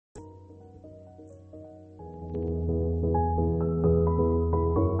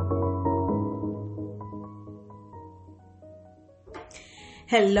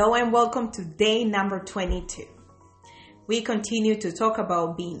Hello and welcome to day number 22. We continue to talk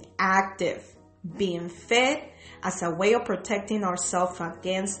about being active, being fit as a way of protecting ourselves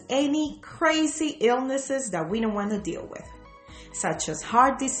against any crazy illnesses that we don't want to deal with, such as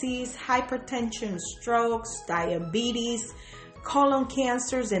heart disease, hypertension, strokes, diabetes, colon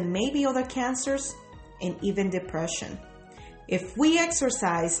cancers, and maybe other cancers, and even depression. If we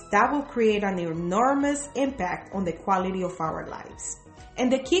exercise, that will create an enormous impact on the quality of our lives.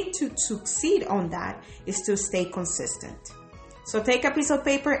 And the key to succeed on that is to stay consistent. So take a piece of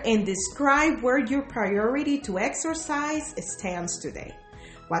paper and describe where your priority to exercise stands today.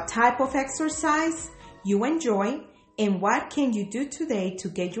 What type of exercise you enjoy and what can you do today to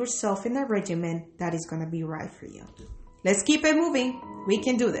get yourself in a regimen that is going to be right for you. Let's keep it moving. We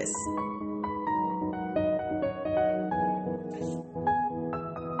can do this.